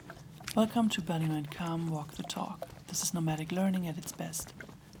Welcome to Body Mind Calm Walk the Talk. This is nomadic learning at its best,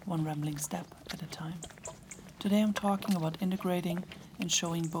 one rambling step at a time. Today I'm talking about integrating and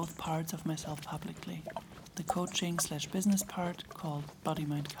showing both parts of myself publicly. The coaching/business part called Body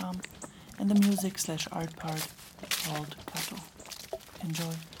Mind Calm and the music/art part called CKATO.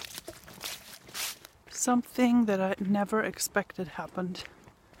 Enjoy. Something that I never expected happened,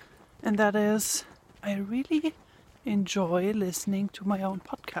 and that is I really enjoy listening to my own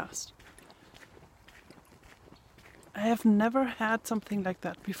podcast. I have never had something like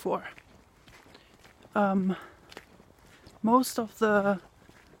that before. Most of the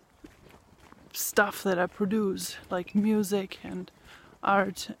stuff that I produce, like music and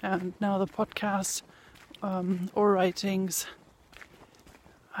art and now the podcast or writings,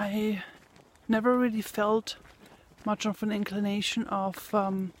 I never really felt much of an inclination of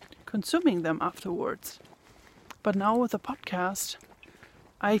consuming them afterwards. But now with the podcast,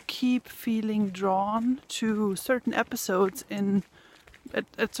 I keep feeling drawn to certain episodes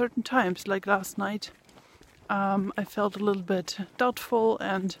at certain times. Like last night, I felt a little bit doubtful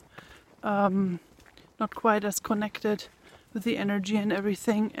and not quite as connected with the energy and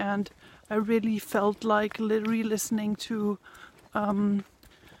everything. And I really felt like re-listening to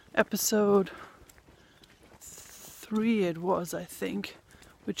episode 3, it was, I think,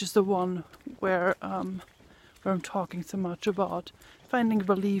 which is the one where I'm talking so much about finding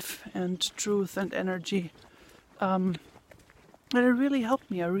belief and truth and energy. And it really helped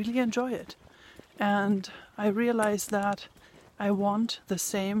me. I really enjoy it. And I realized that I want the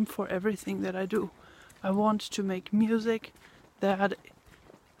same for everything that I do. I want to make music that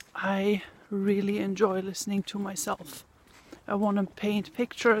I really enjoy listening to myself. I want to paint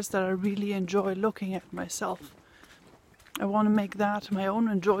pictures that I really enjoy looking at myself. I want to make that my own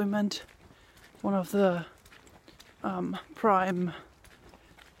enjoyment one of the prime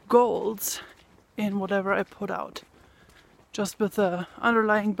goals in whatever I put out. Just with the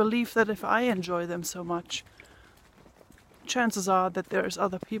underlying belief that if I enjoy them so much, chances are that there's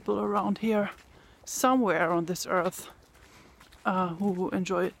other people around here, somewhere on this earth, who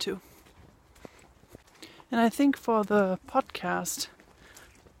enjoy it too. And I think for the podcast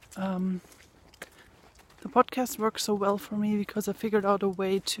works so well for me because I figured out a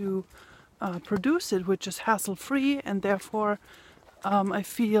way to produce it which is hassle-free, and therefore I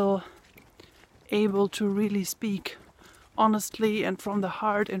feel able to really speak honestly and from the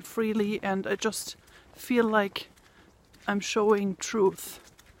heart and freely, and I just feel like I'm showing truth.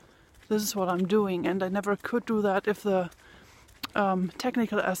 This is what I'm doing, and I never could do that if the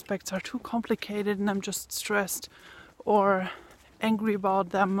technical aspects are too complicated and I'm just stressed or angry about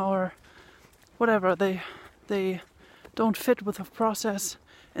them or whatever. They don't fit with the process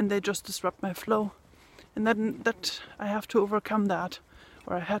and they just disrupt my flow. And then that I have to overcome that,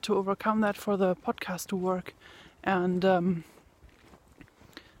 or I had to overcome that for the podcast to work, and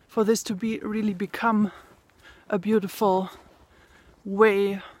for this to really become a beautiful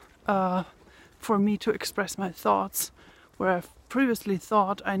way for me to express my thoughts, where I've previously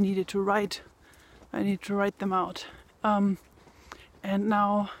thought I needed to write them out, and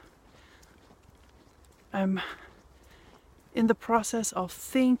now I'm in the process of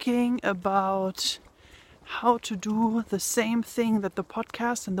thinking about how to do the same thing that the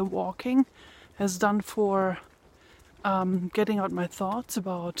podcast and the walking has done for getting out my thoughts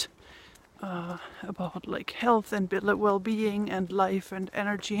about like health and well-being and life and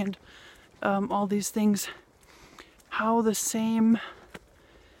energy and all these things. How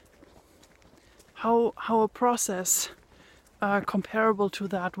a process comparable to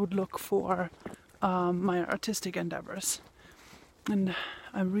that would look for my artistic endeavors. And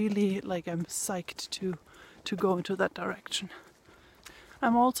I'm really I'm psyched to go into that direction.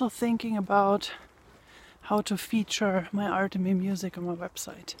 I'm also thinking about how to feature my art and my music on my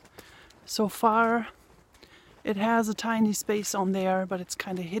website. So far, it has a tiny space on there, but it's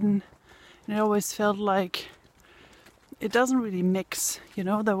kind of hidden. And it always felt like it doesn't really mix,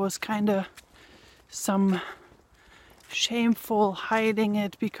 There was kind of some shameful hiding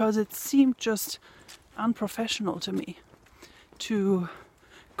it because it seemed just unprofessional to me to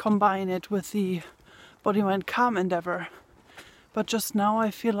combine it with the Body Mind Calm endeavor. But just now I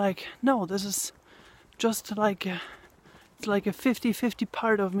feel like, no, this is just like a 50-50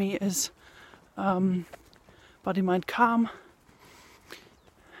 part of me is Body Mind Calm,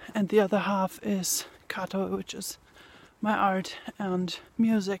 and the other half is CKATO, which is my art and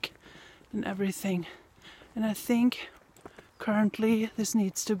music and everything. And I think currently this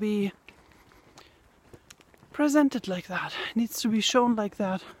needs to be presented like that. It needs to be shown like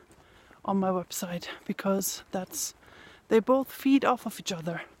that on my website, because they both feed off of each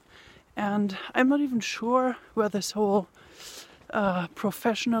other. And I'm not even sure where this whole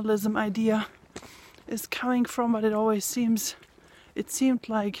professionalism idea is coming from, but it seemed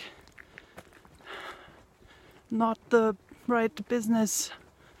like not the right business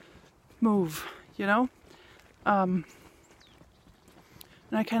move, you know? And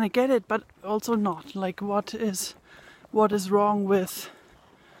I kind of get it, but also not. Like, what is wrong with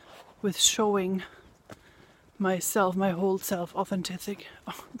showing myself, my whole self authentic?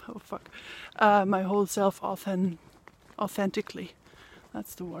 Oh fuck, my whole self authentically.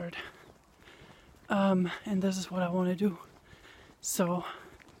 That's the word. And this is what I want to do. So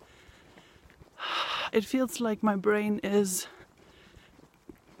it feels like my brain is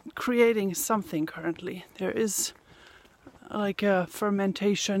creating something currently. There is like a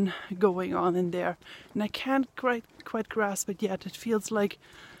fermentation going on in there, and I can't quite grasp it yet. It feels like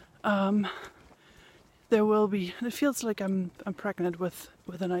there will be. It feels like I'm pregnant with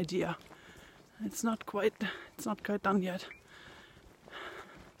an idea. It's not quite done yet.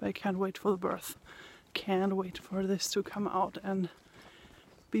 But I can't wait for the birth. Can't wait for this to come out and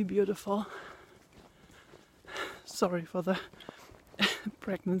be beautiful. Sorry for the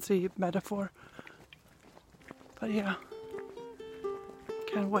pregnancy metaphor. But yeah,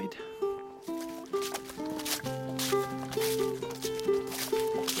 can't wait.